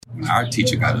our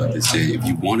teacher got up and said, if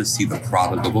you want to see the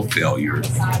product of a failure,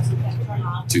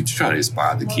 to try to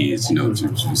inspire the kids,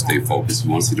 to stay focused.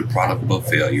 You want to see the product of a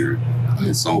failure,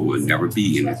 and someone will never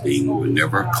be anything, will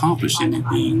never accomplish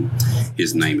anything.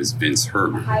 His name is Vince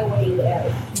Herbert.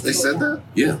 They said that?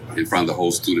 Yeah, in front of the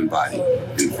whole student body,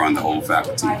 in front of the whole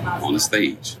faculty, on the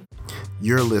stage.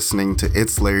 You're listening to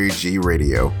It's Larry G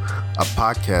Radio, a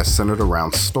podcast centered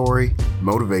around story,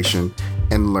 motivation,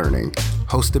 and learning,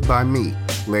 hosted by me,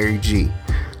 Larry G.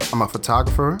 I'm a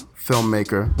photographer,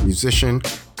 filmmaker, musician,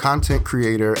 content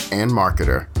creator, and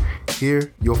marketer.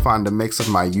 Here, you'll find a mix of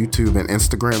my YouTube and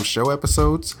Instagram show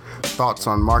episodes, thoughts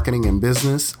on marketing and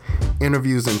business,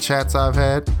 interviews and chats I've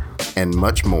had, and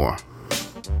much more.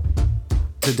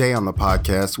 Today on the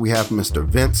podcast, we have Mr.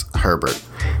 Vince Herbert.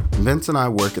 Vince and I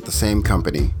work at the same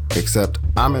company, except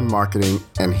I'm in marketing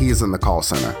and he's in the call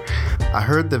center. I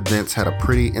heard that Vince had a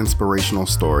pretty inspirational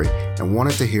story and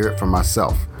wanted to hear it for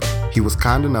myself. He was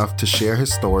kind enough to share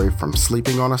his story from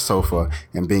sleeping on a sofa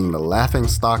and being the laughing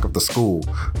stock of the school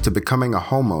to becoming a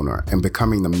homeowner and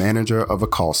becoming the manager of a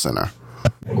call center.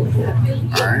 All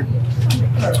right.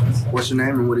 What's your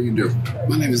name and what do you do?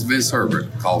 My name is Vince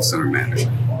Herbert, call center manager.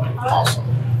 Awesome.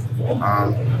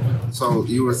 So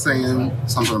you were saying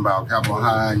something about Capitol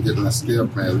High and getting a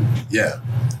skip, and yeah,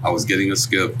 I was getting a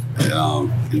skip in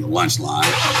the lunch line,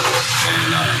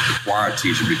 and the choir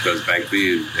teacher, because back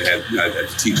then they had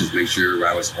the teachers make sure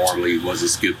I was orderly,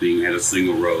 wasn't skipping, had a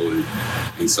single row,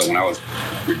 and so when I was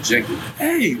rejected,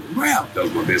 hey, Ralph, that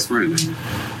was my best friend,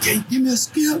 can you give me a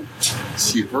skip?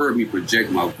 She heard me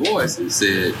project my voice and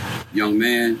said, young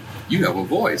man, you have a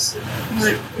voice. I'm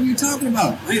like, what are you talking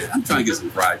about? I'm trying to get some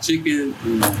fried chicken.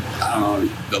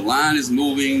 The line is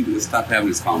moving. Let's stop having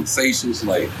this conversation. She's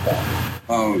like,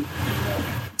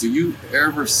 do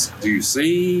you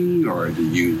sing or do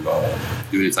you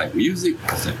do any type of music?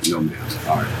 I said, no, ma'am.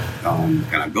 All right.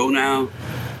 Can I go now?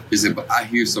 He said, but I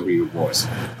hear some of your voice.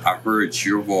 I heard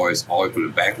your voice all the way from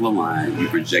the back of the line. You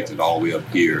projected all the way up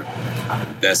here.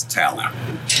 That's talent.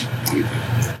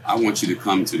 I want you to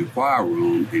come to the choir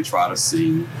room and try to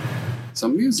sing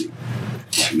some music.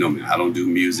 Like, no, man, I don't do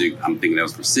music. I'm thinking that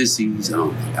was for sissies. I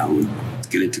don't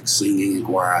get into singing and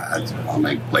choir. I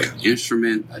like play an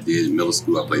instrument. I did in middle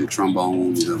school. I played the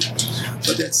trombone,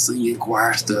 But that singing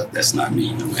choir stuff, that's not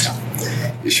me, man.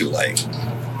 It's your like,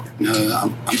 no,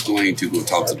 I'm going to go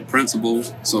talk to the principal.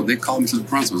 So they called me to the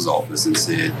principal's office and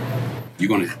said, you're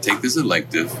going to take this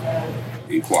elective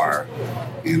in choir,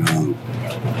 and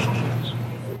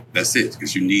that's it,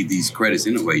 because you need these credits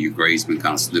anyway. Your grades been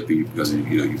kind of slipping because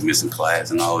you're missing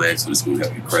class and all that, so it's going to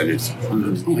help your credits.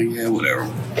 I'm like, yeah, whatever.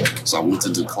 So I went to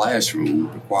the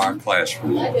classroom, the choir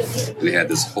classroom, and they had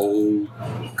this whole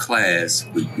class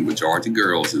with majority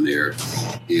girls in there.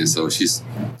 And so she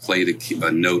played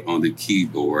a note on the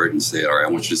keyboard and said, all right, I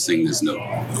want you to sing this note.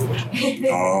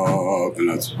 Oh, and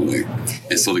that's like,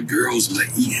 and so the girls were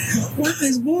like, yeah, what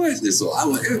his voice? And so I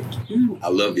was like, I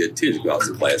love the attention, because I was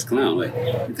a class clown. Like,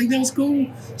 you think that was cool?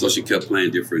 So she kept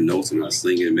playing different notes and I was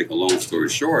singing. And make a long story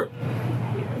short,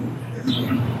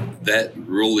 that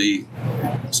really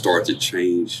started to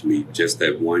change me. Just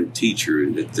that one teacher,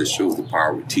 and that shows the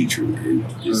power of a teacher and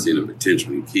just seeing the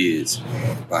potential in kids.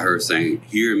 By her saying,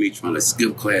 hearing me trying to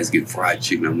skip class, get fried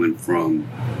chicken, I went from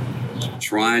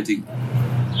trying to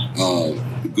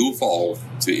goof off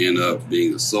to end up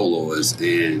being a soloist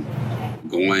and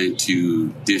going to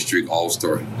district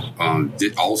all-star,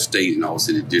 all-state and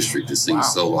all-city district to sing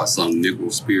solo. I sung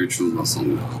Negro spirituals, I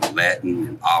sung Latin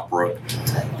and opera,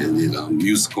 and then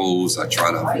musicals. I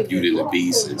tried out Beauty and the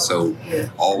Beast, and so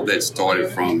all that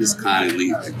started from this kind of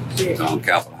lead on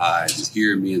Capitol High. Just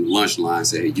hearing me in the lunch line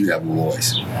say, hey, you have a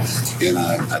voice. And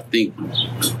I think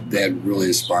that really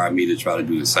inspired me to try to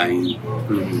do the same.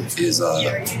 Is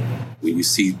when you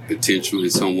see potential in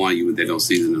someone, even if they don't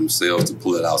see it in themselves, to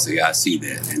pull it out, say, I see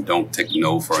that, and don't take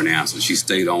no for an answer. She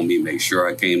stayed on me, made sure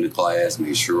I came to class,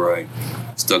 made sure I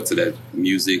stuck to that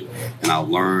music, and I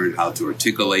learned how to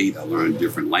articulate. I learned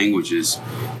different languages,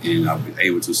 and I've been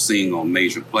able to sing on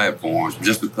major platforms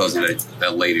just because of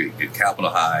that lady at Capitol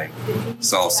High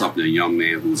saw something in a young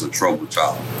man who was a troubled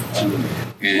child.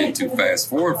 And to fast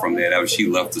forward from that, after she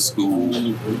left the school,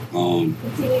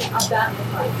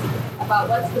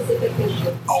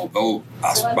 although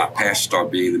my passion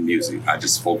started being the music, I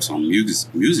just focus on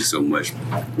music so much.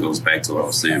 It goes back to what I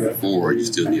was saying before. You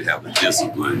still need to have the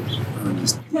discipline.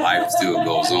 Life still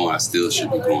goes on. I still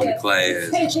should be going to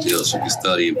class. I still should be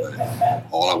studying. But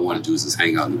all I want to do is just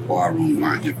hang out in the choir room,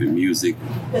 learn different music,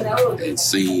 and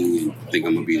sing, and think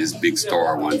I'm going to be this big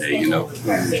star one day,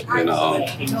 And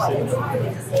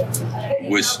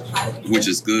which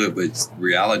is good, but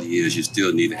reality is you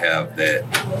still need to have that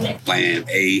plan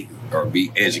A or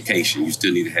B education. You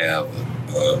still need to have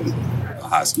a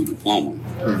high school diploma,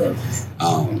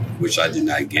 which I did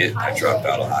not get. I dropped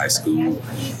out of high school,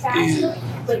 and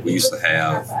we used to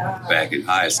have, back in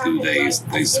high school days,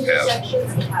 they used to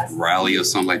have rally or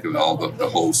something like that. All the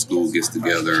whole school gets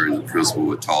together and the principal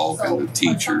would talk and the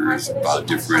teachers about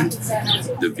different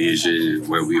division,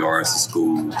 where we are as a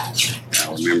school. And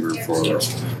I remember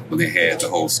when they had the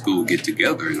whole school get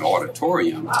together in the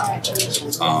auditorium,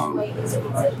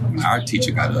 our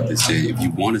teacher got up and said, if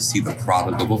you want to see the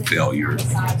product of a failure,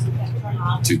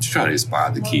 to try to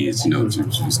inspire the kids,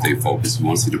 to stay focused. You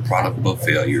want to see the product of a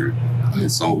failure,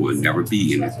 and someone will never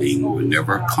be anything, will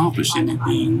never accomplish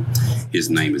anything. His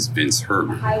name is Vince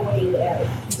Herbert.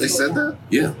 They said that?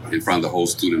 Yeah, in front of the whole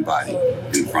student body,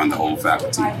 in front of the whole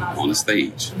faculty, on the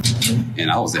stage. And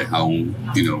I was at home,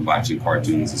 watching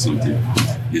cartoons or something.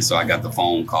 And so I got the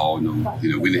phone call.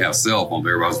 We didn't have cell phones.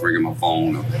 Everybody was ringing my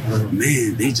phone.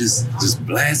 Man, they just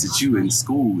blasted you in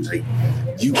school. Like,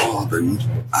 you are the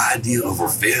idea of a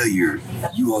failure.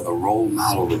 You are the role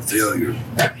model of a failure.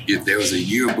 If there was a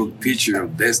yearbook picture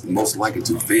of best most likely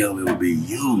to fail, it would be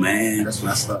you, man. That's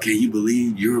messed up. Can you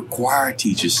believe your choir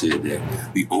teacher said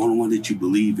that? The only one that you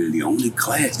believe in, the only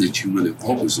class that you really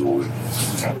focus on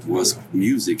was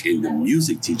music, and the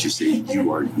music teacher said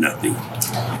you are nothing.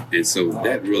 And so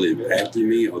that really impacted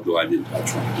me, although I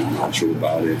tried to be neutral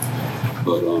about it.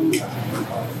 But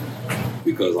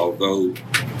because although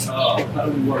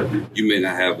you may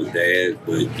not have a dad,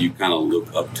 but you kind of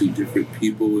look up to different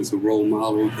people as a role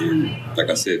model. And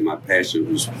like I said, my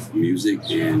passion was music.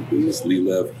 And when Miss Lee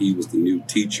left, he was the new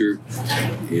teacher.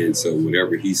 And so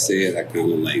whatever he said, I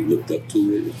kind of looked up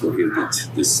to it. And for him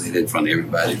to say that in front of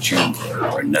everybody that you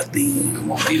are nothing, you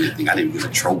won't be anything. I didn't get a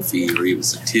trophy or even a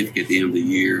certificate at the end of the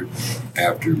year.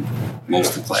 After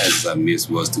most of the classes I missed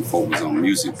was to focus on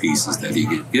music pieces that he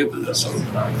had given us. So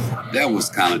that was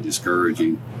kind of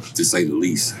discouraging, to say the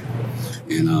least.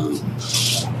 And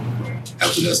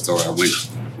after that story, I went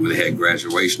when they had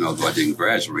graduation. Although I didn't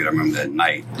graduate, I remember that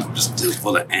night, just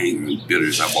full of anger and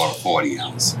bitterness. I bought a 40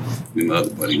 ounce. Me and my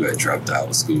other buddy who had dropped out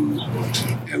of school,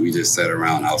 and we just sat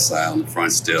around outside on the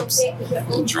front steps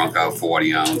and drunk our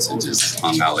 40 ounce and just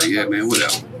hung out like, yeah, man,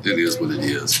 whatever. It is what it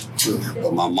is.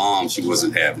 But my mom, she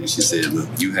wasn't having it. She said, look,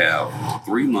 you have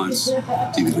 3 months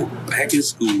to either go back in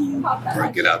school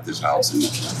or get out this house and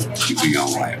you be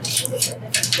on life.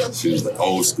 She was like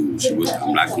old school. She was,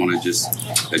 I'm not going to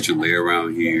just let you lay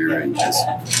around here and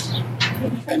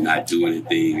not do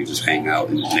anything and just hang out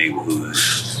in the neighborhood.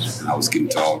 And I was getting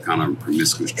into all kind of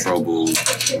promiscuous trouble,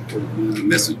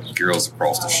 messing with girls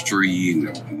across the street,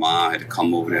 and mom had to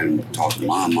come over there and talk to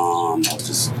my mom. I was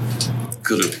just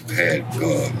could have had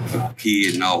a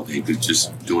kid and all. They could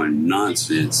just doing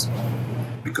nonsense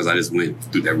because I just went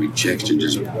through that rejection,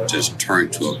 just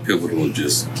turned to a pivotal of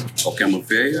just, okay, I'm a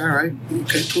failure, all right,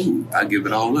 okay, cool. I give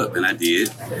it all up, and I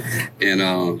did.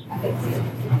 And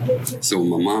so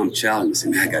my mom challenged me,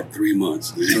 said, man, I got 3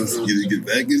 months. Either get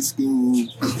back in school,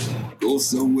 go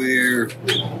somewhere,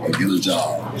 or get a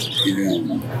job.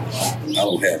 And I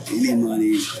don't have any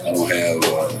money. I don't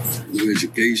have no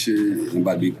education. I'm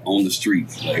about to be on the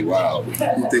streets. Like, wow.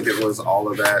 You think it was all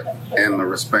of that and the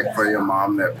respect for your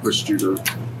mom that pushed you to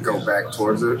go back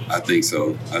towards it? I think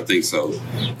so.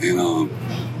 And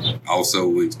also,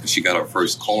 when she got her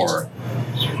first car,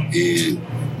 and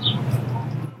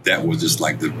that was just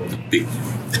like the big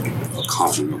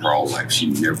accomplishment of her whole life. She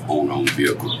never owned her own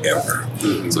vehicle ever.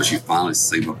 Mm-hmm. So she finally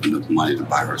saved up enough money to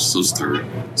buy her sister's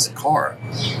car.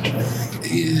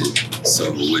 And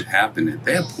so what happened at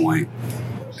that point,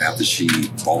 after she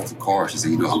bought the car, she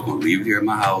said, I'm going to leave it here at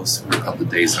my house for a couple of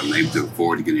days. I'm able to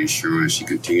afford to get insurance. She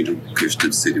continued to push to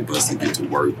the city bus and get to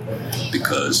work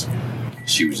because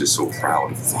she was just so proud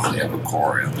to finally have a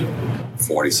car after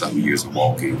 40-something years of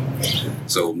walking.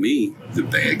 So me, the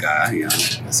bad guy, I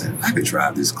said, I could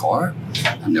drive this car.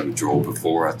 I never drove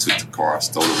before. I took the car, I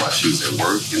stole it while she was at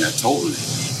work, and I totaled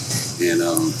it.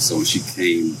 And so when she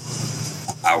came,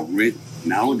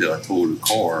 not only did I total the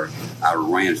car, I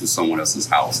ran into someone else's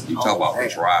house. You talk about a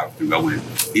drive-through. I went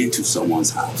into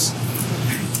someone's house.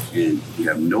 And you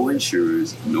have no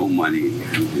insurance, no money,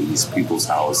 and these people's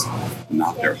house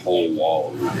knocked their whole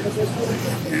wall in.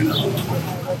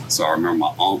 And so I remember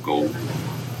my uncle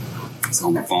was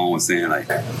on the phone saying, like,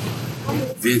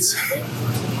 Vince,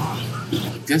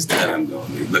 just let him go.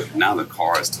 Look, now the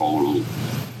car is totaled.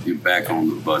 You're back on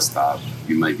the bus stop.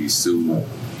 You might be sued.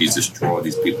 He's destroyed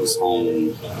these people's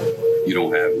home. You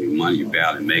don't have any money. You're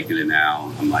barely making it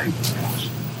now. I'm like,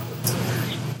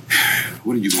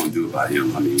 what are you going to do about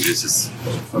him? I mean, it's just,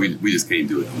 we just can't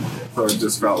do it anymore. So it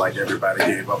just felt like everybody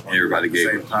gave up on Everybody you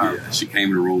at the gave same time. Yeah. She came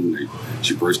in the room and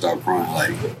she burst out crying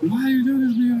like, why are you doing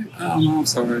this, man? Oh, no, I'm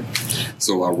sorry.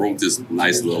 So I wrote this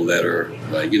nice little letter,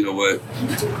 like, you know what?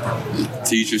 The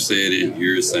teacher said it,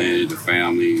 you're saying it, the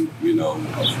family, you know,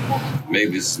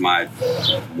 maybe this is my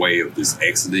way of just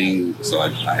exiting. So I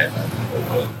had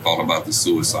thought about the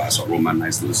suicide. So I wrote my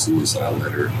nice little suicide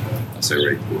letter. I said,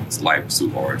 Ray, this life is too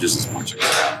hard. Just as much as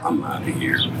I'm out of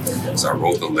here. So I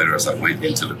wrote the letter as I went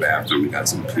into the bathroom and got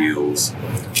some pills.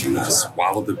 And I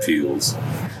swallowed the pills.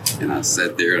 And I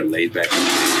sat there and laid back in the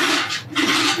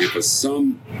bed. And for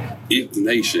some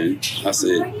inclination, I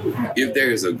said, if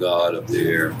there is a God up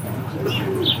there,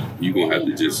 you're going to have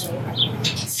to just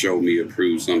show me or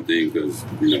prove something because,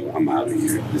 you know, I'm out of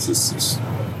here. This is just...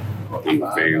 I'm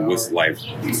figuring what's life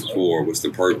for, what's the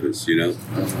purpose, you know?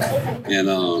 And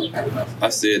I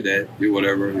said that,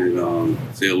 whatever, and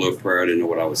said a little prayer, I didn't know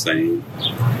what I was saying.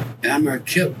 And I remember I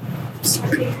kept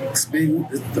spinning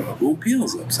the whole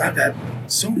pills up. So I got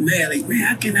so mad, like, man,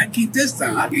 how can I keep this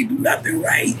down? I can't do nothing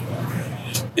right.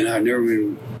 And I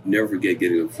never forget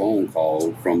getting a phone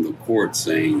call from the court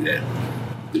saying that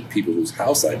the people whose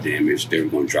house I damaged, they were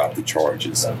going to drop the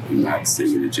charges and not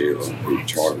send me to jail and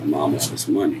charge my mom all this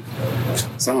money.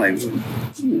 So I'm like,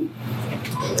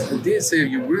 I did say if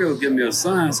you're real, give me a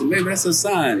sign. So maybe that's a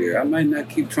sign here. I might not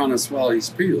keep trying to swallow these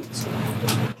pills.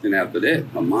 Then after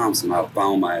that, my mom somehow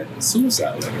found my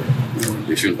suicide letter.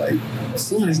 And she was like,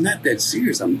 son, it's not that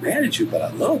serious. I'm mad at you, but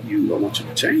I love you. I want you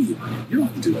to change. You don't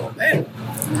have to do all that.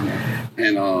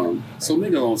 And so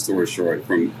make a long story short,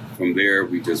 from there,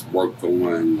 we just worked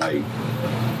on like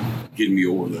getting me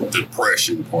over the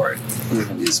depression part.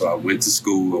 And so I went to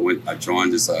school. I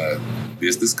joined this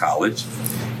business college,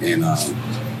 and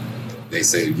they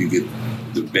said if you get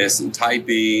the best in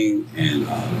typing and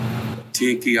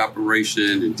 10-key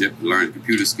operation and learn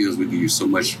computer skills, we give you so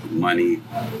much money.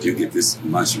 You get this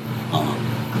much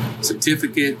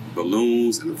certificate,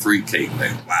 balloons, and a free cake.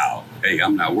 Like, wow, hey,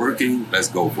 I'm not working. Let's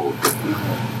go for it.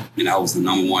 And I was the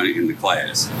number one in the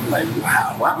class. Like,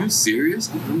 wow, are you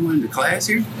serious? I'm number one in the class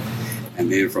here?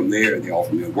 And then from there, they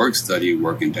offered me a work study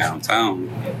working downtown.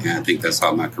 And I think that's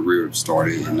how my career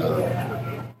started in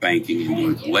banking and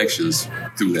doing collections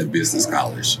through that business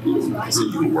college. You know, I said,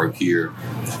 you can work here.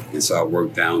 And so I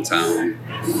worked downtown,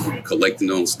 collecting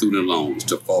on student loans,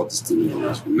 defaulted student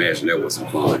loans. Imagine that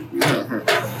wasn't fun. You know?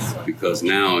 Because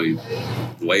now,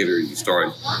 later, you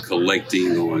start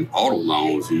collecting on auto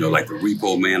loans, you know, like the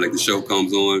Repo Man, like the show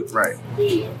comes on. Right.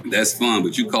 That's fun,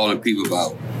 but you calling people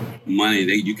about money,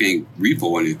 you can't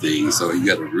repo anything, so you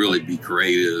got to really be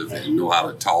creative and know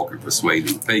how to talk and persuade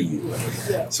them to pay you.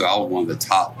 So I was one of the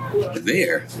top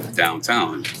there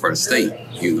downtown for the state,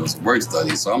 you know, some work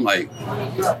studies. So I'm like,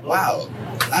 wow,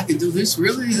 I can do this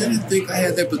really? I didn't think I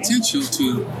had that potential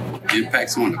to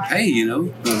impact someone to pay, you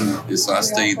know? And so I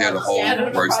stayed there the whole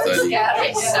work study,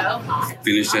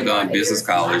 finished at business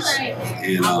college,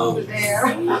 and so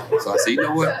I said, you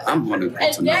know what? I'm going to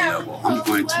go to another level. I'm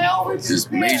going to this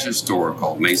major store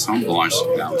called Maison Blanche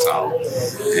downtown,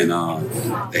 and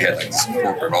they had like this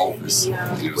corporate office.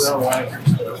 It was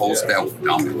the whole staff was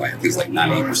predominantly white. I think it's like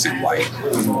 98%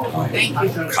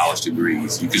 white. College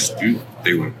degrees.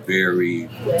 They were very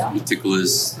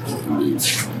meticulous. I mean,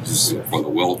 just for the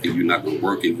wealthy, you're not going to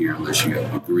work in here unless you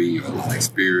have a degree or a lot of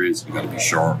experience. You got to be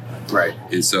sharp. Right.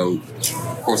 And so,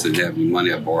 of course, I didn't have any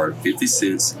money. I borrowed 50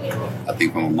 cents, I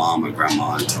think, from my mom and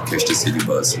grandma to catch the city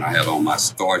bus. And I had on my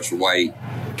starch white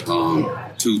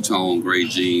two-tone gray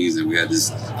jeans, and we had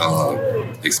this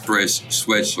Express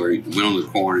sweatshirt. Went on the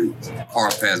corner, and car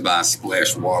passed by and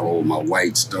splashed water over my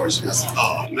white starch. And I said,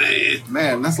 oh, man.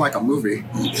 Man, that's like a movie.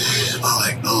 I'm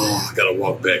like, I got to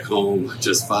walk back home. I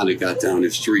just finally got down the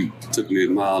street. It took me a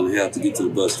mile and a half to get to the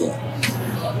bus stop.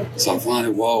 So I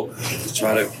finally walked,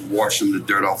 try to wash some of the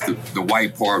dirt off the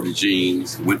white part of the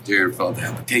jeans. Went there and filled out the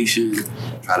application,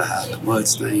 try to hide the mud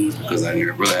stains because I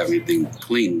didn't really have anything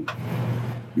clean.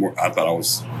 I thought I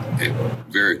was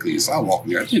very clean. So I walked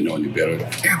in there. I didn't know any better.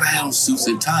 Everybody had on suits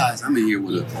and ties. I'm in here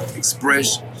with an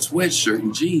Express sweatshirt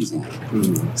and jeans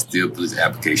on. Still put this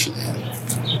application in.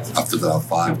 I filled it out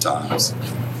 5 times.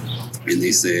 And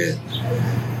they said,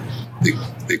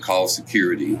 they called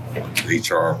security. The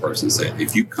HR person said,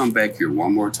 if you come back here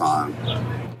one more time,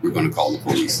 we're going to call the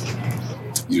police.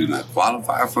 You do not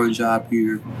qualify for a job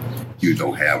here. You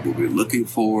don't have what we're looking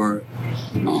for.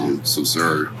 So,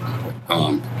 sir,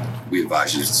 we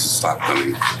advise you to stop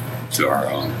coming to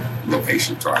our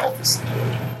location, to our office.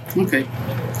 Okay.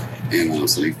 And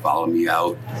so they followed me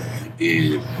out.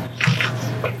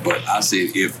 But I said,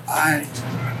 if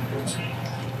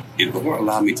the Lord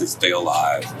allowed me to stay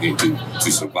alive and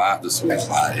to survive the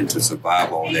suicide and to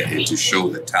survive all that and to show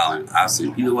the talent, I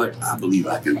said, you know what? I believe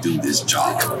I can do this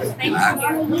job. And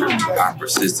I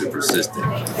persisted.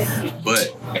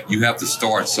 But you have to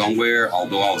start somewhere,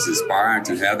 although I was inspired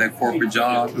to have that corporate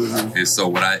job. Mm-hmm. And so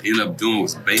what I ended up doing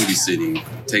was babysitting,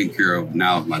 taking care of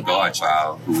now my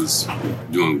godchild, who was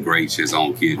doing great. She has her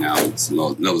own kid now. It's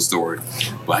another story.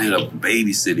 But I ended up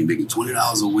babysitting, making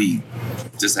 $20 a week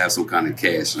just to have some kind of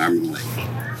cash. And I remember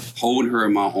holding her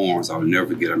in my arms. I would never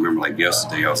forget. I remember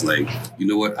yesterday, I was like, you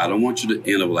know what? I don't want you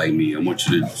to end up like me. I want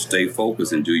you to stay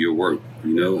focused and do your work.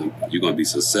 You know, you're going to be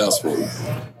successful.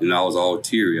 And I was all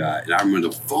teary-eyed. And I remember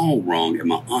the phone rang at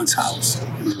my aunt's house.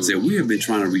 It said, we have been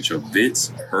trying to reach a Vince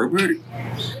Herbert.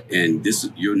 And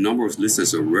your number was listed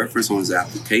as a reference on his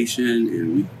application.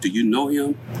 And do you know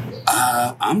him?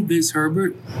 I'm Vince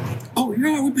Herbert. Oh,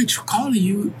 yeah, we've been calling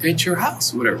you at your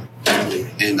house, whatever.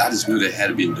 And I just knew that had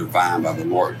to be divine by the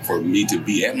Lord for me to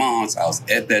be at my aunt's house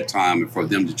at that time and for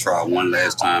them to try one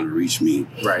last time to reach me.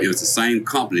 Right. It was the same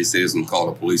company that said it was going to call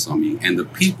the police on me. And the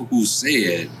people who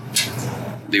said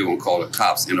they were going to call the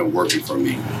cops ended up working for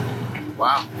me.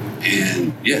 Wow.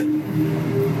 And yeah,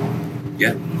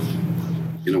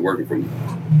 ended up working for me.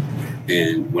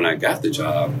 And when I got the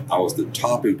job, I was the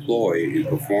top employee in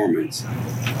performance.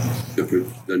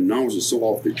 The numbers were so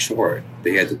off the chart,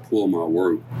 they had to pull my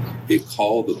work and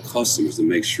call the customers to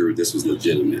make sure this was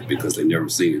legitimate because they never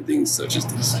seen anything such as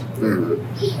this.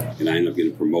 Mm-hmm. And I ended up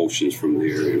getting promotions from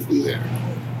there and from there.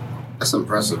 That's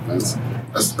impressive, Vince.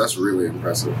 That's really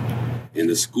impressive. And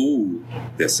the school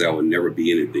that said I would never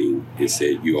be anything and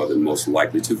said you are the most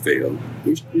likely to fail,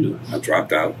 which, I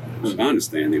dropped out. I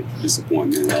understand the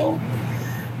disappointment and all.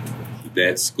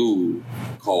 That school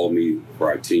called me for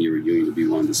our 10-year reunion to be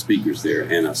one of the speakers there,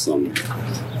 and I sung there.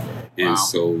 And wow.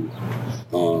 So,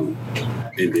 and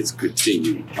it's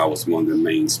continued. I was one of the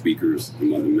main speakers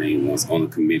and one of the main ones on the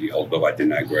committee, although I did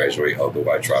not graduate, although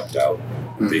I dropped out.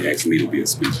 Mm-hmm. They asked me to be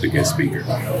the guest speaker.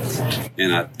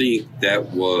 And I think that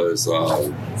was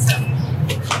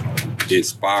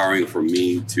inspiring for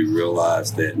me to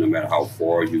realize that no matter how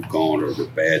far you've gone or the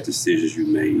bad decisions you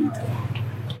made,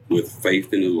 with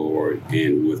faith in the Lord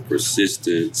and with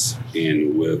persistence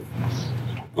and with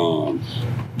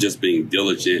just being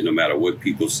diligent, no matter what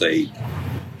people say,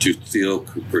 to still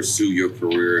pursue your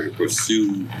career and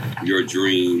pursue your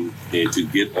dream and to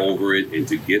get over it and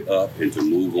to get up and to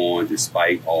move on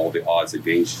despite all the odds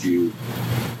against you.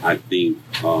 I think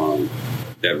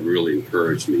that really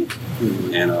encouraged me.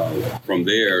 Mm-hmm. And from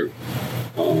there,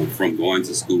 from going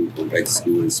back to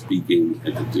school and speaking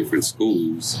at the different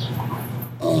schools,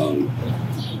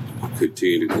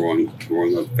 continue to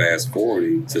growing up, fast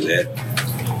forwarding to that.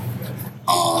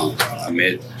 I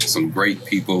met some great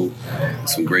people,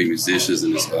 some great musicians,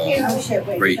 and this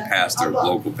great pastor,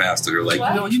 local pastor. They're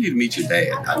like, you need to meet your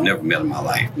dad. I never met him in my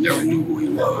life. Never knew who he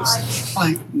was.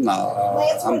 I'm like, nah,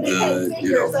 I'm good.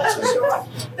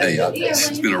 Hey,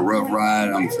 it's been a rough ride.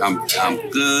 I'm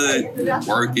good.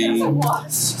 Working.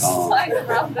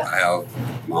 I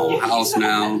have my own house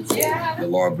now. The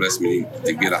Lord blessed me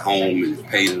to get a home and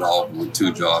paid it off with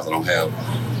 2 jobs. I don't have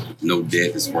no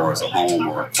debt as far as a home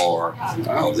or a car.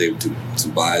 I was able to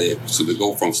buy it. So to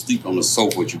go from sleeping on the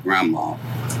sofa with your grandma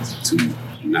to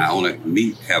now only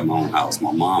me have my own house.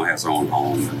 My mom has her own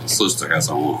home. My sister has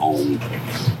her own home.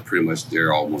 Pretty much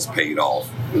they're almost paid off.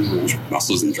 Mm-hmm. My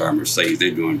sister drives Mercedes. They're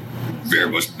doing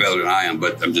very much better than I am.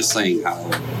 But I'm just saying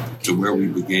how to where we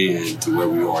began to where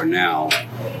we are now.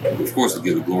 Of course, we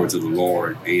give the glory to the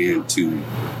Lord and to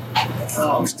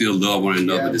we still love one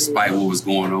another despite what was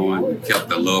going on. We kept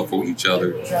the love for each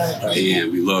other,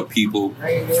 and we love people.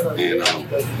 And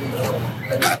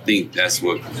I think that's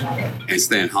what, and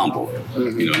staying humble,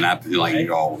 not feeling like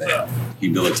you're all that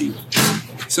humility.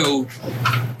 So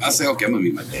I say, okay, I'm gonna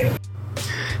meet my dad.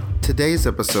 Today's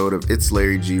episode of It's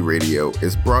Larry G Radio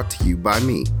is brought to you by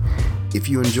me. If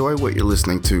you enjoy what you're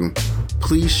listening to,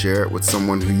 please share it with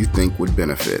someone who you think would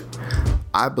benefit.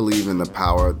 I believe in the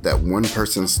power that one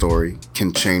person's story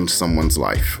can change someone's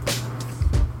life.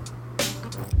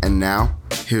 And now,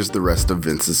 here's the rest of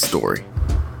Vince's story.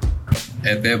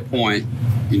 At that point,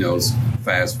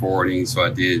 fast forwarding, so I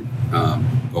did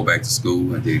go back to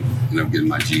school. I did end up getting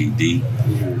my GED,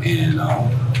 and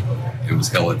it was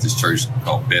held at this church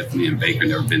called Bethany in Baker.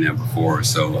 Never been there before,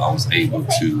 so I was able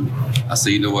to. I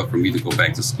said, you know what? For me to go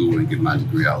back to school and get my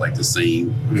degree, I like to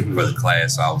sing for the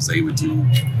class. So I was able to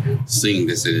sing.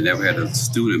 They said they never had a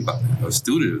student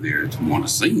there to want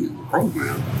to sing in the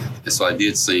program, and so I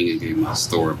did sing and gave my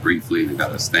story briefly, and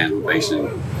got a standing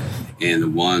ovation. And the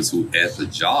ones who at the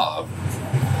job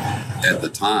at the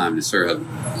time, they sort of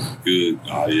good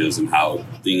is and how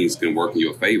things can work in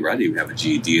your favor. I didn't even have a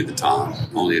GED at the time.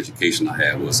 The only education I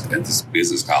had was at this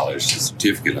business college, the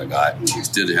certificate I got. We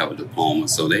still didn't have a diploma.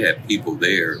 So they had people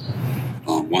there.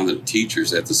 One of the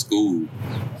teachers at the school,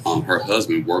 her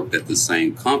husband worked at the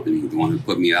same company, the one who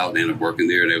put me out, ended up working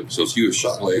there. So she was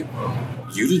shocked, like,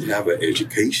 you didn't have an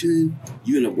education?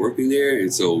 You ended up working there?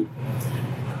 And so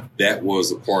that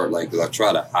was a part, like, I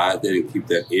tried to hide that and keep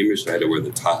that image. I had to wear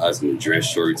the ties and the dress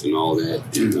shirts and all that.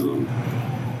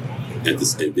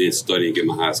 And then studying, get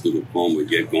my high school diploma,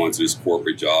 yet going to this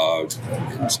corporate job,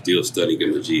 and still studying, get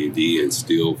my GED, and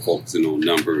still focusing on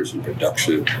numbers and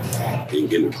production and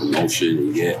getting a promotion,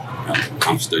 and yet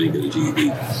I'm studying, get a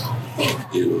GED.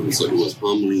 So it was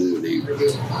humbling when they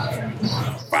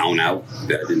found out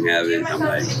that I didn't have it. I'm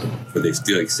like, but they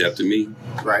still accepted me.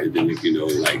 Right. And then,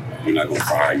 like, we're not going to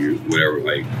fire you, whatever.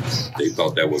 Like, they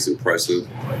thought that was impressive.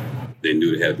 They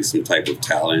knew there had to be some type of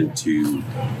talent to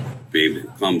be able to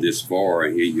come this far,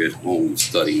 and here you at home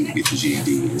studying to get your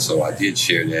GED. And so I did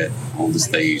share that on the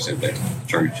stage at that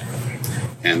church.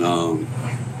 And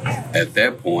at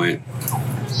that point,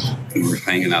 we were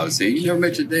hanging out and saying, you never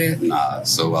met your dad? Nah.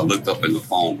 So I looked up in the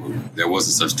phone book. There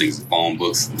wasn't such things as phone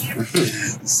books.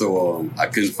 So I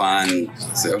couldn't find,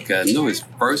 I said, okay, I know his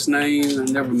first name. I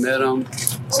never met him.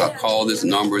 So I called this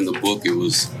number in the book. It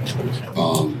was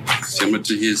similar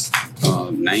to his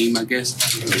name, I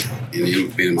guess. And him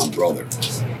being my brother.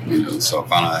 So I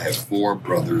found out I had 4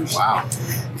 brothers. Wow.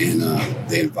 And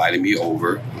they invited me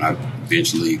over. And I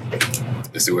eventually...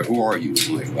 They said, well, who are you?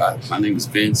 I'm like, well, my name is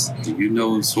Vince. Do you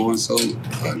know so-and-so?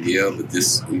 Yeah, but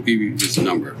let me give you this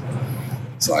number.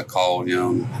 So I called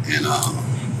him, and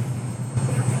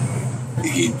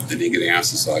he didn't get an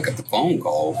answer, so I got the phone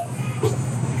call.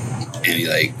 And he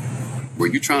like, were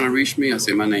you trying to reach me? I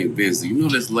said, my name is Vince. Do you know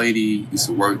this lady used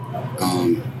to work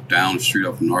down the street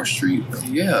off North Street?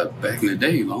 Yeah, back in the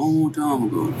day, long time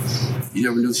ago. You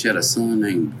never knew she had a son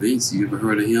named Vince? You ever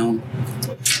heard of him?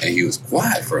 And he was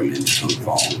quiet for a minute on the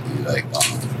phone. He was like,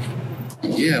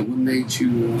 yeah, what made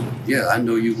you, I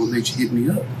know you, what made you hit me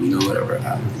up? Whatever.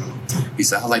 He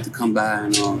said, I'd like to come by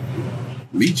and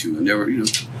meet you and never,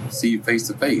 see you face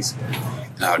to face.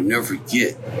 And I'll never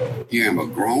forget, here I'm a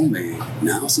grown man,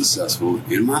 now successful,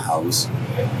 in my house,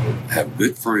 have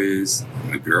good friends.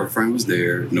 My girlfriend was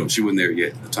there. No, she wasn't there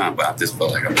yet at the time, but I just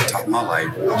felt like I'm on top of my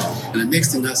life. And the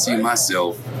next thing I see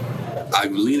myself, I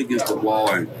would lean against the wall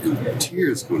and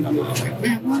tears going down. I'm like,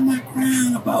 man, what am I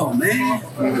crying about, man?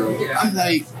 I'm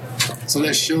like, so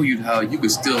that shows you how you can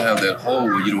still have that hole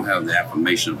where you don't have the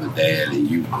affirmation of a dad,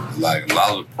 and you, like, a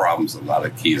lot of the problems a lot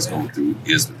of kids go through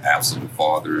is the absent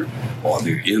father, or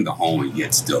they're in the home and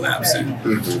yet still absent.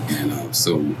 And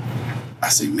so I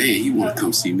said, man, you want to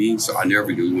come see me? So I never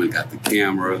did. We went and got the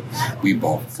camera. We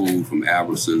bought food from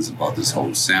Albertsons, bought this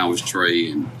whole sandwich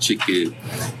tray and chicken,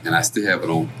 and I still have it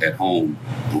at home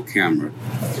on camera.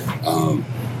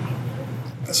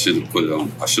 I should have put it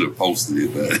on. I should have posted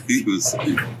it, but it was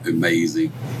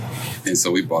amazing. And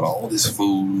so we bought all this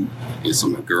food, and so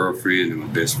my girlfriend and my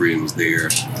best friend was there,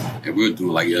 and we were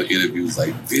doing like interviews,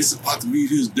 like, Vince is about to meet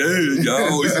his dad,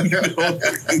 y'all.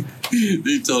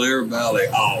 They told everybody, like,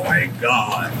 oh my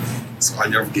God. So I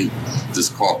never get this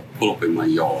car pulled up in my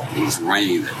yard. It was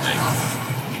raining that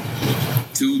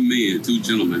day. 2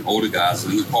 gentlemen, older guys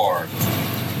in the car,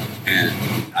 and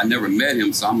I never met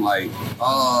him, so I'm like,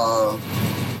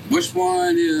 which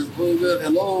one is,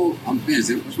 hello, I'm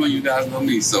busy. Which one you guys know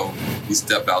me? So he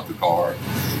stepped out the car,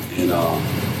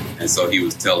 and so he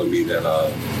was telling me that,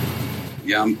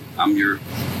 I'm your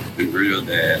real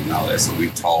dad and all that. So we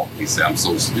talked. He said, I'm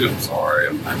so sorry.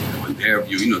 I'm there for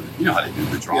you. You know how they do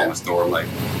the drama store. I'm like,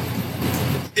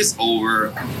 it's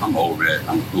over. I'm over it.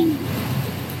 I'm cool.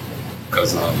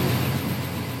 Because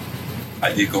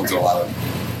I did go through a lot of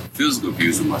physical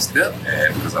abuse with my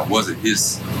stepdad because I wasn't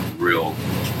his real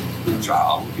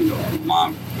child. My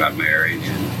mom got married,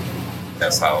 and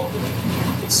that's how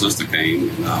my sister came.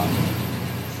 And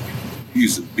he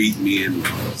used to beat me and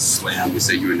slam me,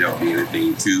 say you would never be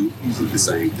anything too. He did the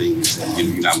same thing. He said,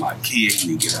 you're not my kid,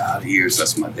 you get out of here. So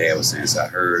that's what my dad was saying. So I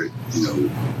heard,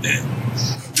 that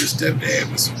your stepdad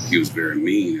was very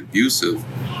mean and abusive.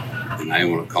 And I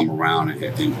didn't want to come around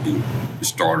and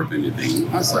start up anything.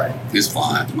 I was like, it's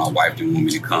fine. My wife didn't want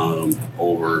me to come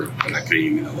over, but I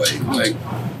came anyway. Like,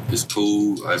 it's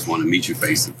cool. I just want to meet you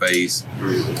face to face.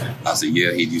 I said,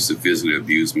 yeah, he used to physically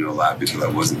abuse me a lot because I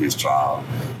wasn't his child.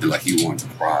 And like, he wanted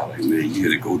to cry. Like, man, you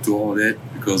had to go through all that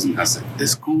because I said,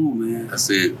 it's cool, man. I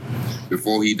said,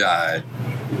 before he died,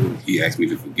 he asked me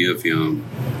to forgive him.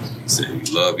 He said we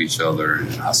love each other,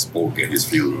 and I spoke at his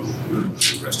funeral,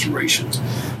 restoration.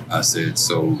 I said,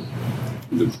 so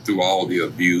through all the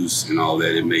abuse and all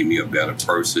that, it made me a better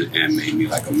person and made me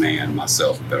like a man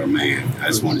myself, a better man. I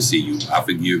just want to see you. I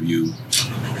forgive you.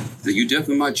 You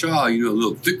definitely my child, you know, a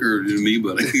little thicker than me,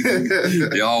 but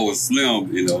they always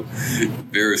slim, you know.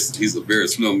 He's a very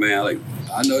slim man. Like,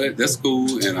 I know that's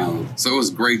cool. And so it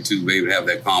was great to be able to have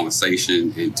that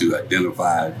conversation and to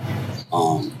identify.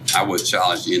 I would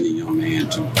challenge any young man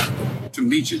to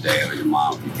meet your dad or your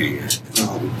mom if you can.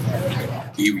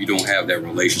 Even if you don't have that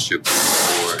relationship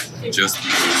before, just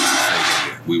because you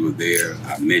say, we were there,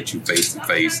 I met you face to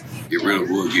face, it really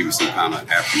will give you some kind of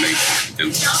affirmation.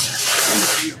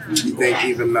 You think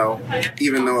even though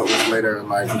it was later in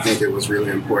life, you think it was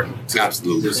really important to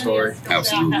your story?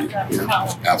 Absolutely.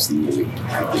 Yeah. Absolutely.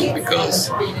 Because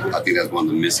I think that's one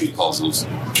of the missing puzzles.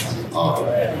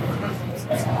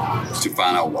 To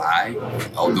find out why,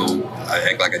 although I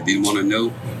act like I didn't want to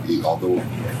know, although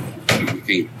we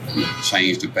can't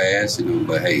change the past, you know,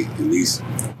 but hey, at least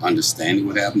understanding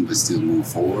what happened, but still move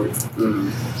forward.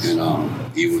 Mm-hmm.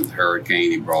 And even with the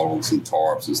hurricane, he brought over some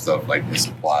tarps and stuff like that,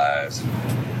 supplies.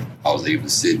 I was able to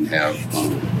sit and have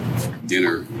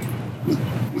dinner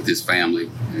with his family,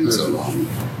 and so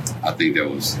I think that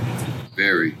was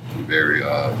very, very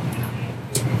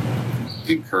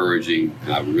encouraging,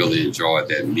 and I really enjoyed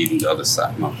that, meeting the other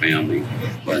side of my family.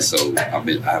 But so I've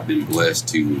been blessed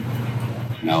to,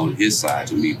 not on his side,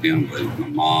 to meet them, but my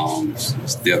mom's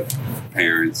step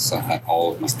parents,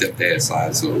 all my stepdad's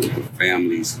side, so the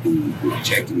families who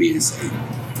rejected me and say,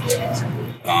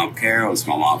 Carol's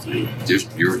my mom's name,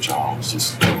 just your child.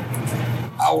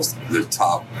 I was the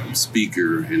top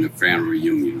speaker in the family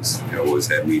reunions. They always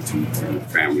had me to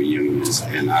family reunions,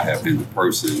 and I have been the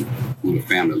person who the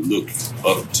family looked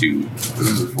up to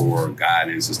for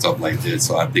guidance and stuff like that.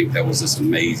 So I think that was just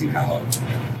amazing how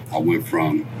I went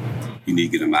from, you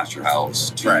need to get him out your house,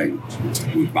 to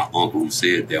with my uncle who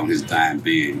said that on his dying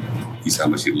bed, he said how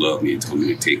much he loved me and told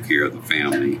me to take care of the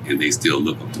family, and they still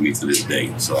look up to me to this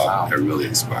day. So that really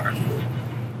inspired me.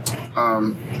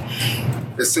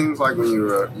 It seems like when you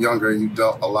were younger, you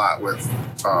dealt a lot with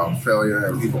failure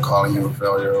and people calling you a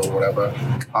failure or whatever.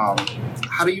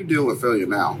 How do you deal with failure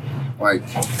now? Like,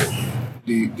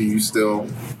 do you still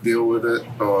deal with it,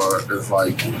 or is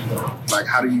like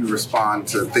how do you respond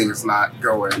to things not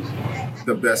going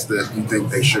the best that you think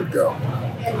they should go?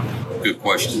 Good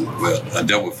question. Well, I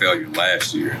dealt with failure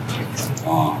last year.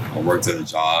 I worked at a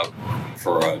job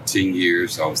for 10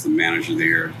 years. I was the manager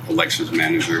there, elections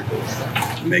manager,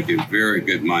 making very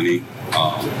good money.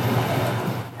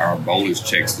 Our bonus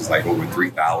checks was like over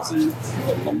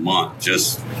 $3,000 a month,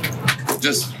 just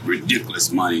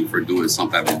ridiculous money for doing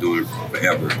something I've been doing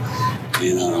forever.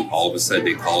 And all of a sudden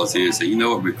they call us in and say, you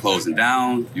know what, we're closing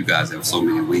down. You guys have so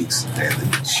many weeks. They had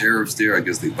the sheriffs there. I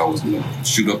guess they thought I was going to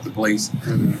shoot up the place.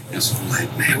 Mm-hmm. And so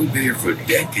like, man, we've been here for a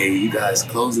decade. You guys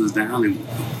closing us down, and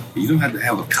you don't have to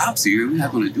have the cops here. We're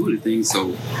not going to do anything.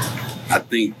 So I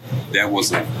think that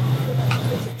was a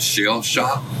shell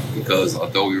shock, because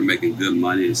although we were making good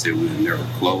money and said we were never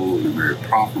closed, we were very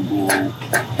profitable,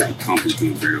 the company's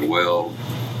doing very well.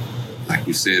 Like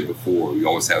you said before, you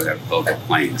always have to have other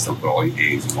plans. Don't put all your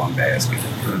eggs in one basket.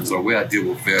 Mm-hmm. So the way I deal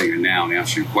with failure now, to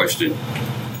answer your question,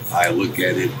 I look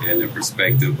at it in the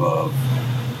perspective of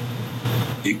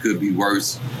it could be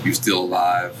worse. You're still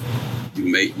alive.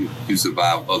 You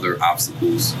survive other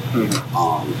obstacles.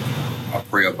 Mm-hmm. I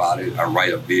pray about it. I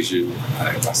write a vision.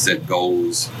 I set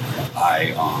goals.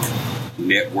 I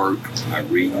network. I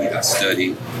read. I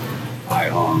study.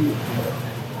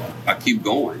 I keep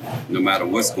going. No matter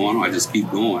what's going on, I just keep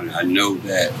going. I know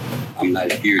that I'm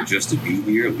not here just to be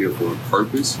here. I'm here for a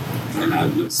purpose. And I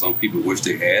know some people wish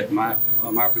they had my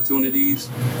opportunities.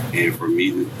 And for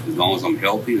me, as long as I'm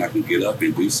healthy, I can get up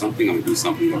and do something. I'm going to do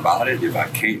something about it. If I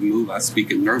can't move, I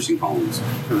speak in nursing homes.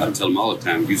 I tell them all the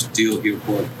time, you're still here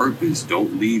for a purpose.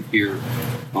 Don't leave here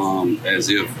as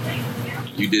if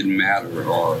you didn't matter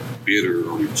or bitter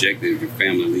or rejected if your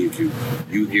family leaves you.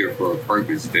 You here for a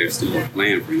purpose. There's still a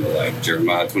plan for your life.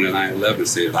 Jeremiah 29:11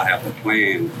 says, I have a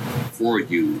plan for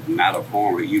you, not of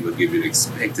harm or you, but give you an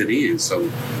expected end. So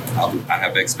I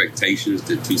have expectations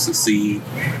to succeed.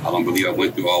 I don't believe I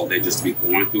went through all that just to be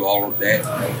going through all of that.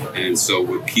 And so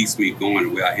what keeps me going,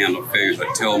 the way I handle failures,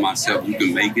 I tell myself you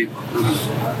can make it.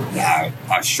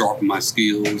 I sharpen my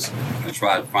skills. I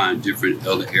try to find different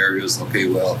other areas. Okay,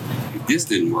 well, if this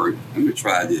didn't work, let me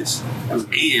try this. And I'm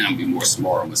going to be more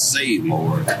smart. I'm going to save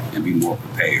more and be more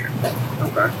prepared.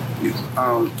 Okay.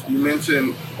 Yeah. You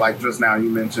mentioned, like just now, you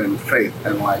mentioned faith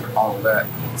and like all of that.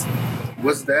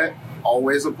 Was that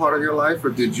always a part of your life, or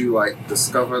did you like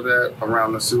discover that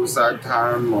around the suicide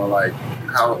time, or like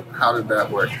how did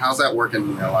that work? How's that working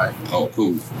in your life? Oh,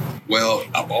 cool. Well,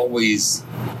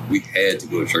 we had to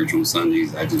go to church on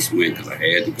Sundays. I just went because I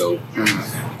had to go.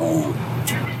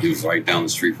 It was right down the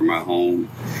street from my home.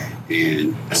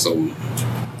 And so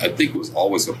I think it was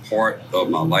always a part of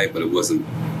my life, but it wasn't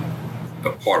a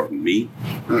part of me,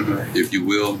 if you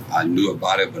will. I knew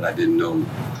about it, but I didn't know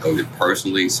of it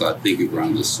personally. So I think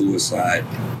around the suicide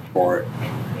part,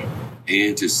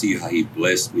 and to see how he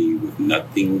blessed me with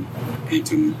nothing and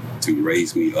to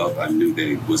raise me up, I knew that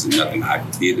it wasn't nothing I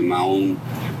did on my own.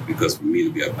 Because for me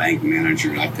to be a bank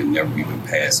manager, I could never even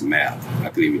pass math. I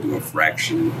couldn't even do a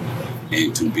fraction.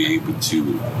 And to be able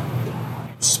to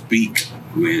speak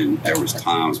when there was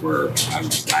times where I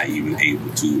was not even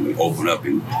able to open up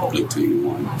in public to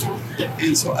anyone.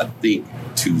 And so I think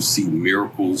to see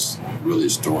miracles really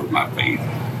restored my faith.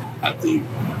 I think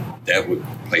that would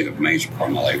play a major part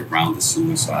in my life around the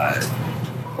suicide,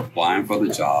 applying for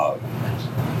the job,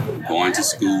 going to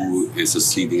school and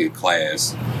succeeding in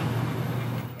class,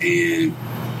 and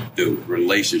the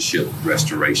relationship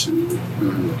restoration.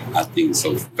 I think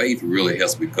so. Faith really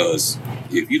helps, because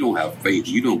if you don't have faith,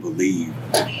 you don't believe,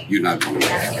 you're not going to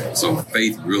make it. So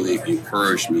faith really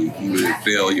encouraged me, even in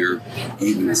failure,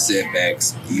 even in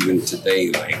setbacks, even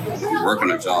today. Like, I work on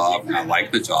a job and I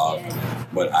like the job,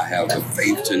 but I have the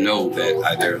faith to know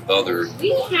that there are other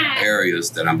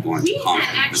areas that I'm going to conquer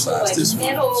besides this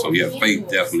one. So yeah, faith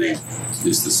definitely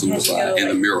is the suicide and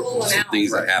the miracles, the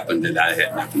things that happened that I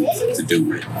had nothing to do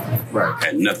with. Right.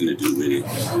 Had nothing to do with it.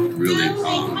 Really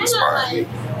inspired me.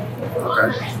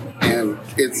 Okay. And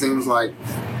it seems like,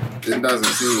 it doesn't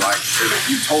seem like,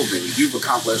 you told me, you've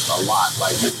accomplished a lot.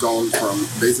 Like, you've gone from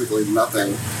basically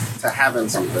nothing to having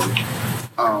something.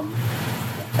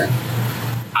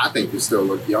 I think you still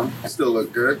look young. You still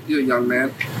look good. You're a young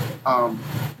man.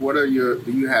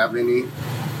 Do you have any,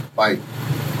 like,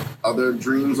 other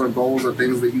dreams or goals or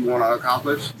things that you want to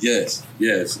accomplish? Yes.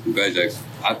 In fact,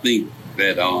 I think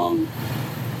that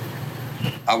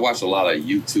I watch a lot of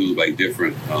YouTube, like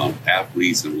different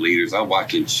athletes and leaders. I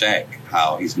watch in Shaq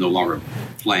how he's no longer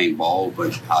playing ball,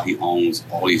 but how he owns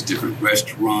all these different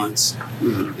restaurants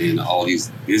and all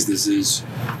these businesses,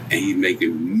 and he's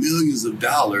making millions of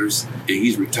dollars, and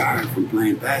he's retired from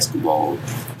playing basketball.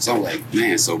 So I'm like,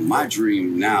 man, so my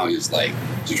dream now is like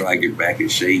to try to get back in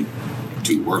shape,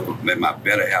 to work with my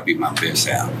better half be my best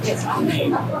half. I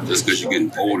mean, just because you're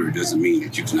getting older doesn't mean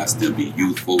that you cannot still be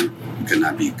youthful, you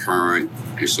cannot be current.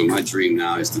 And so my dream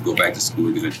now is to go back to school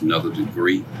and get another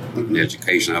degree in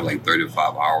education. I have like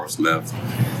 35 hours left.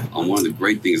 One of the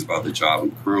great things about the job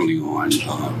I'm currently on,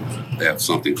 they have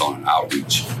something called an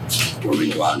outreach, where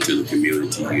we go out into the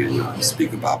community and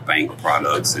speak about bank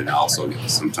products, and also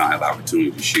sometimes have the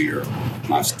opportunity to share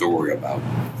my story about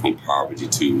from poverty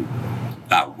to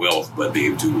not wealth, but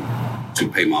being able to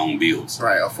pay my own bills.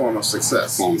 Right, a form of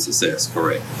success.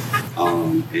 Correct.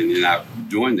 And then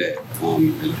doing that,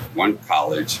 at one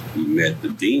college, we met the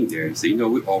dean there and said,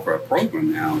 we offer a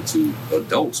program now to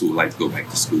adults who would like to go back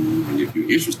to school. And if you're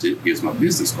interested, here's my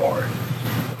business card.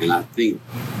 And I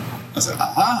said,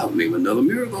 maybe another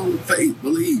miracle, faith,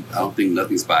 believe. I don't think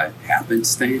nothing's by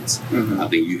happenstance. I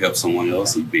think you help someone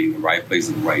else and be in the right place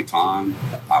at the right time.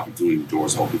 Opportunity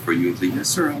doors open for you, and think, yes,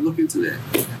 sir, I'll look into that.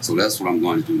 So that's what I'm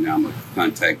going to do now. I'm going to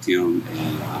contact him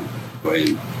and go ahead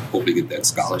and hopefully get that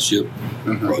scholarship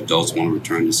for adults who want to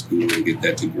return to school and get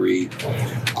that degree.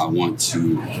 I want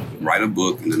to write a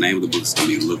book, and the name of the book is going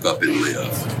to be Look Up and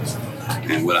Live.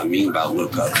 And what I mean by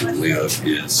look up and live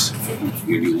is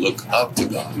when you look up to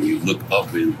God, when you look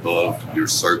up and above your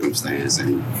circumstance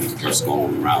and what's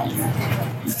going on around you,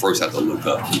 you first have to look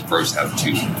up. You first have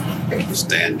to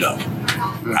stand up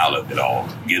out of it all.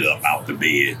 Get up out the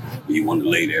bed. You want to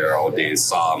lay there all day and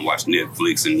sob and watch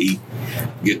Netflix and eat.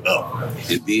 Get up.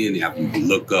 And then after you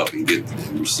look up and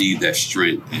receive that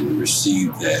strength and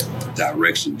receive that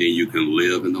direction, then you can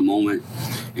live in the moment.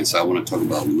 And so I want to talk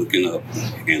about looking up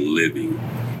and living.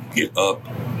 Get up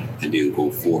and then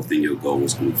go forth in your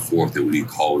goals. Go forth in what he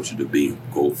called you to be.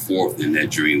 Go forth in that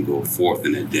dream. Go forth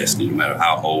in that destiny, no matter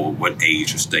how old, what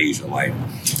age or stage of life.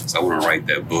 So I want to write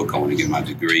that book. I want to get my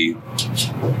degree,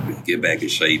 get back in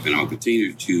shape, and I'll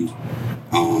continue to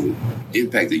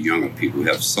impact the younger people who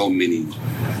have so many,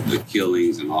 the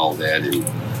killings and all that, and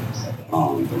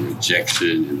the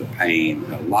rejection and the pain.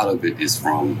 A lot of it is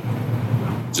from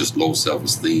just low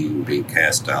self-esteem, being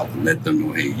cast out, and let them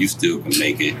know, hey, you still can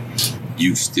make it.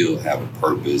 You still have a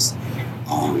purpose.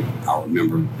 I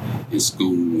remember in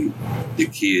school, the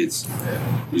kids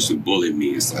used to bully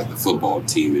me inside the football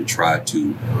team and try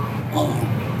to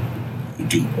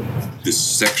do this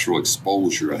sexual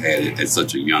exposure I had at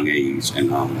such a young age.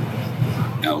 And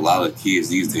And a lot of kids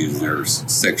these days, they're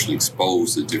sexually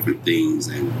exposed to different things,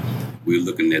 and we're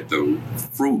looking at the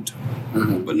fruit,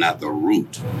 but not the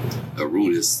root. The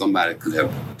root is somebody could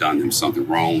have done them something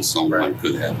wrong. Someone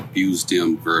could have abused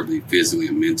them verbally, physically,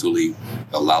 and mentally.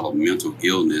 A lot of mental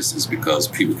illness is because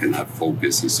people cannot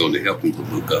focus. And so to help them to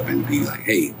look up and be like,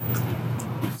 hey,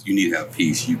 you need to have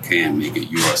peace. You can make it.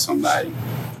 You are somebody.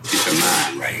 Get your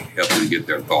mind right. Help them get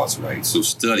their thoughts right. So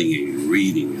studying and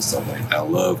reading and stuff like that. I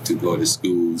love to go to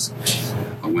schools.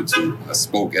 I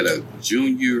spoke at a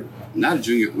junior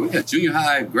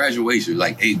high graduation,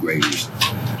 like 8th graders.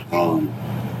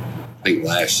 I think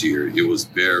last year it was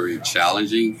very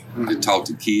challenging to talk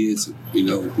to kids,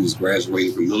 who's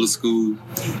graduating from middle school.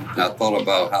 And I thought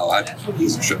about how I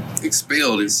was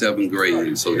expelled in 7th grade.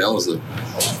 And so that was an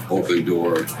open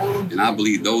door. And I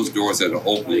believe those doors that are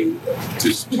opening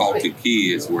to talk to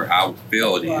kids where I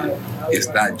failed in, it's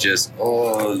not just,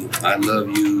 oh, I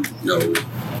love you,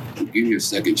 give you a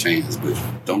second chance, but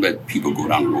don't let people go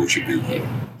down the road you've been here.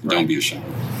 Don't be ashamed.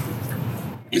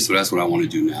 And so that's what I want to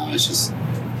do now. It's just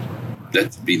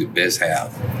let's be the best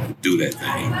half. Do that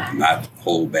thing, not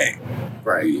hold back.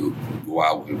 Right. Go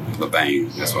out with a bang.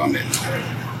 That's what I'm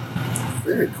at.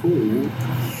 Very cool, man.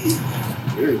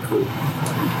 Very cool.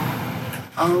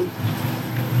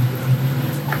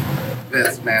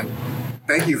 Yes, man.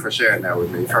 Thank you for sharing that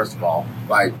with me, first of all.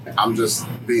 Like, I'm just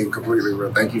being completely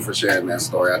real. Thank you for sharing that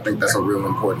story. I think that's a real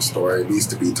important story. It needs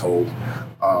to be told.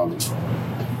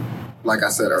 Like I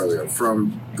said earlier,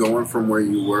 from going from where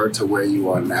you were to where you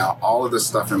are now, all of the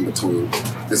stuff in between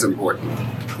is important.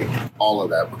 All of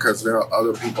that, because there are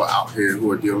other people out here who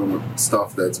are dealing with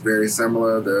stuff that's very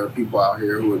similar. There are people out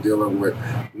here who are dealing with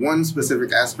one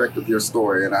specific aspect of your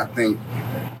story, and I think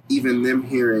even them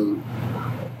hearing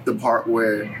the part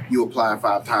where you applied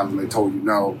 5 times and they told you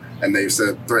no, and they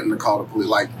said threaten to call the police.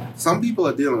 Like, some people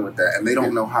are dealing with that, and they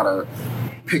don't know how to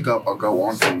pick up or go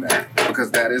on from that, because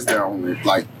that is their only,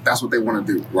 that's what they want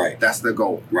to do. Right. That's their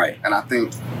goal. Right. And I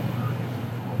think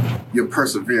your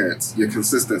perseverance, your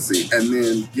consistency, and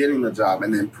then getting the job,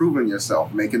 and then proving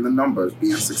yourself, making the numbers,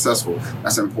 being successful,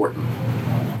 that's important.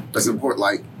 That's important.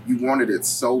 Like, you wanted it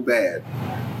so bad,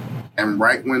 and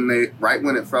right when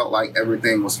it felt like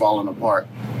everything was falling apart,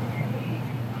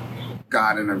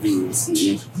 God intervenes,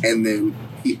 and then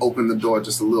He opened the door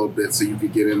just a little bit so you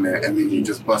could get in there, and then you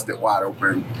just bust it wide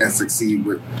open and succeed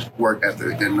with work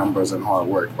ethic and numbers and hard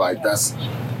work. Like, that's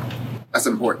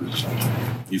important.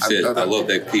 You said, I love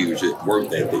that key, which is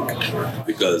work ethic,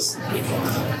 because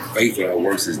faith without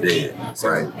works is dead. So,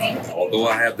 right. Although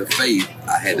I have the faith,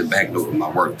 I had to back it up with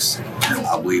my works.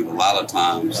 I believe a lot of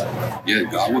times,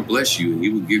 God will bless you and He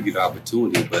will give you the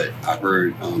opportunity. But I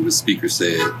heard the speaker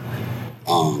said,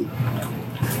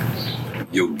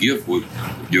 your gift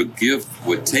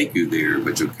would take you there,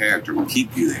 but your character will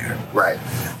keep you there. Right.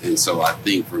 And so I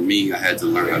think for me, I had to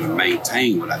learn how to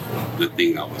maintain the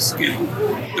thing I was getting.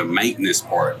 The maintenance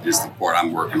part is the part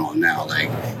I'm working on now. Like,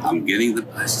 I'm getting the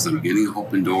blessings, I'm getting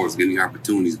open doors, getting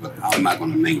opportunities, but how am I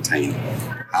going to maintain it?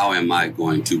 How am I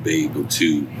going to be able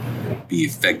to be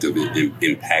effective in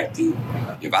impacting?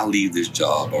 If I leave this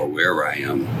job or wherever I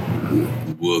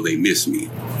am, will they miss me?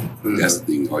 That's the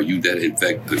thing. Are you that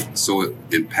so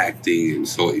impacting and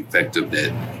so effective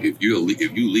that if you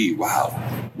leave, wow,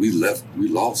 we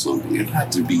lost something. It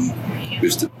had to be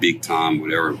Mr. Big Time,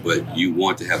 whatever. But you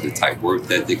want to have the type work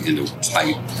ethic and the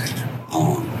type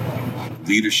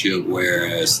leadership,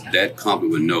 whereas that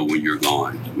company would know when you're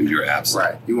gone, when you're absent.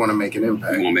 Right. You want to make an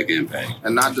impact. You want to make an impact,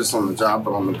 and not just on the job,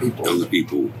 but on the people. On the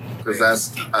people. Because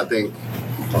that's, I think,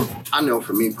 I know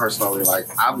for me personally, like,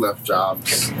 I've left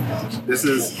jobs.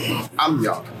 I'm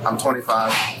young. I'm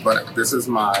 25, but this is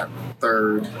my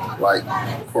 3rd,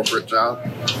 corporate job.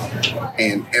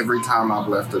 And every time I've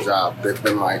left a job, they've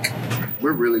been like,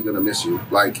 we're really going to miss you.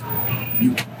 Like,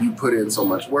 you put in so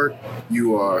much work.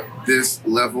 You are this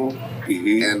level.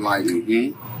 And,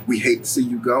 we hate to see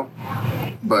you go.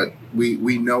 But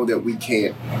we know that we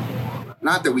can't.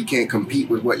 Not that we can't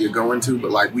compete with what you're going to,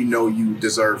 but we know you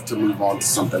deserve to move on to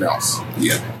something else.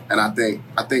 Yeah. And I think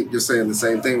you're saying the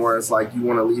same thing, where it's you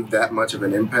want to leave that much of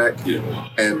an impact,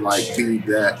 and be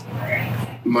that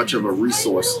much of a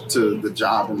resource to the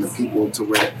job and the people, to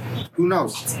where, who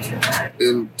knows,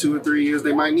 in 2 or 3 years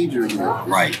they might need you again.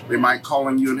 Right. They might call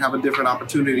on you and have a different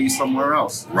opportunity somewhere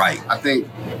else. Right. I think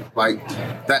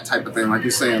that type of thing, like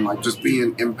you're saying, just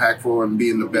being impactful and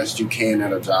being the best you can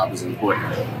at a job is important.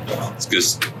 It's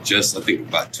just I think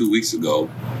about 2 weeks ago,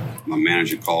 my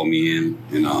manager called me in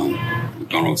and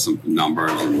gone over some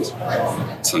numbers and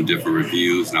some different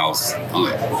reviews. And I'm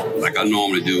like I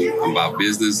normally do, I'm about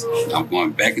business. I'm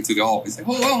going back into the office. Like,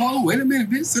 hold on, wait a minute,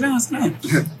 bitch, sit down. I'm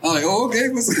like, oh, okay.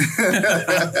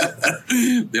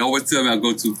 They always tell me I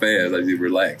go too fast. I just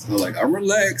relax. I'm like, I'm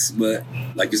relaxed, but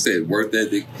like you said, work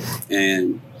ethic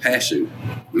and passion.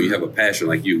 When you have a passion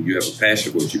like you have a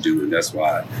passion for what you do, and that's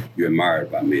why you're admired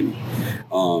by many.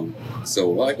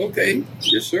 So like, okay,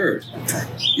 yes, sir.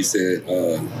 He said,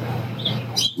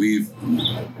 we've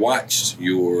watched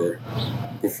your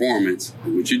performance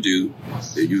and what you do,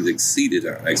 that you've exceeded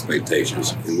our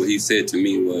expectations. And what he said to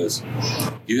me was,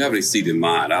 you haven't exceeded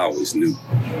mine. I always knew,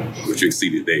 but you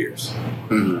exceeded theirs.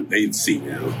 Mm-hmm. They see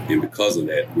now, and because of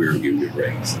that, we're giving you a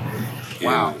raise.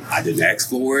 Wow. I didn't ask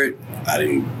for it. I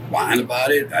didn't whine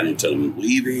about it. I didn't tell them I'm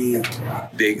leaving.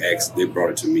 They brought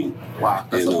it to me. Wow,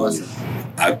 that's a blessing.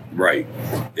 Right.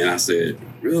 And I said,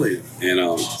 really?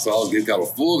 And so I got a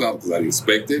full out because I didn't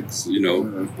expect it. So,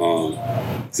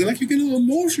 said, like, you get a little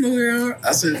emotional there.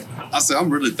 I said, I'm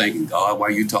really thanking God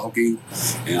while you're talking.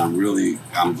 And I'm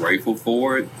grateful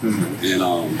for it. Mm-hmm. And,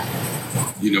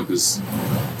 because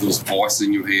those voices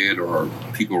in your head or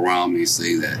people around me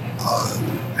say that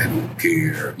they don't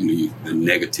care, the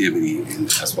negativity. And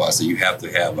that's why I say you have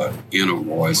to have an inner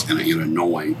voice and an inner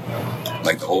knowing.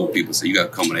 Like the old people say, you got to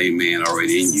come with amen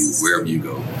already in you wherever you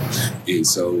go. And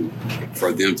so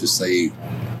for them to say,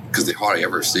 because they hardly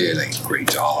ever said a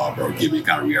great job or give me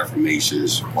kind of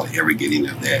reaffirmations or ever get any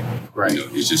of that. Right.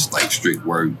 It's just like strict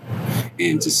word.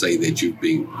 And to say that you're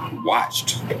being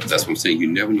watched, that's what I'm saying. You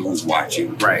never know who's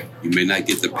watching. Right. You may not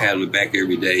get the pat on the back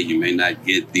every day. You may not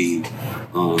get the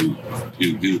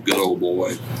you do good old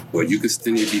boy, but you can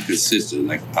still be consistent.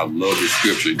 Like I love the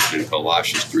scripture in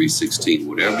Colossians 3:16.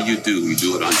 Whatever you do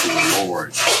it unto the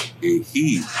Lord, and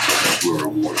He will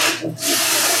reward you. I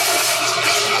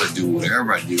try to do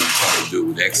whatever I do. I try to do it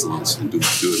with excellence and do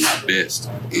it my best.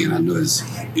 And I noticed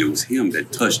it was Him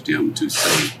that touched them to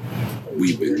say,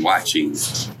 we've been watching.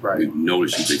 Right. We've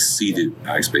noticed you've exceeded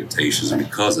our expectations, and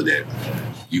because of that,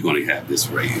 you're going to have this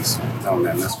raise. Oh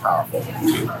man, that's powerful.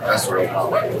 That's real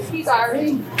powerful.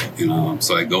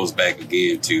 So it goes back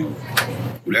again to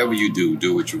whatever you do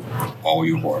it with all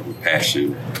your heart, with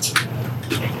passion.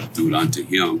 Do it unto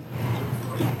Him.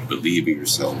 Believe in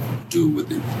yourself. Do it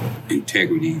with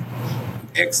integrity,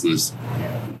 excellence.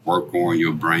 Work on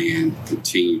your brand.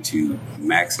 Continue to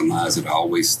maximize it.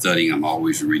 Always studying. I'm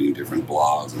always reading different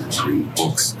blogs. I'm just reading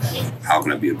books. How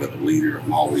can I be a better leader?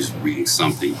 I'm always reading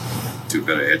something to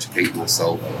better educate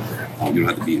myself. You don't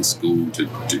have to be in school to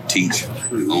teach.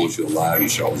 As long as you're alive, you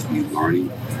should always be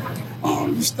learning.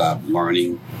 You stop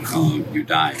learning, you're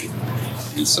dying.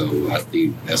 And so I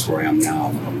think that's where I am now.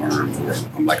 I'm going to learn more.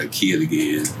 I'm like a kid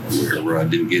again, where I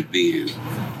didn't get then,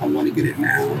 I want to get it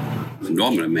now. I know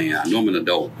I'm a man, I know I'm an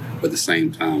adult, but at the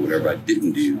same time, whatever I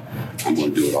didn't do, I'm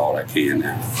going to do it all I can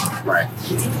now. Right.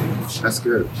 That's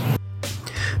good.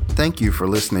 Thank you for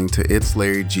listening to It's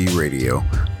Larry G Radio,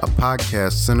 a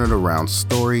podcast centered around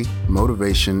story,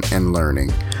 motivation, and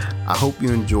learning. I hope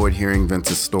you enjoyed hearing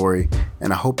Vince's story,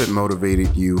 and I hope it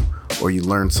motivated you or you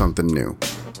learned something new.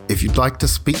 If you'd like to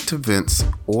speak to Vince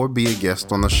or be a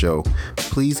guest on the show,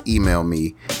 please email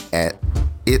me at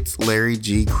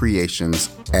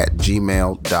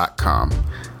itslarrygcreations@gmail.com.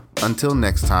 Until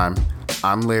next time,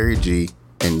 I'm Larry G,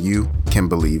 and you can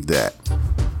believe that.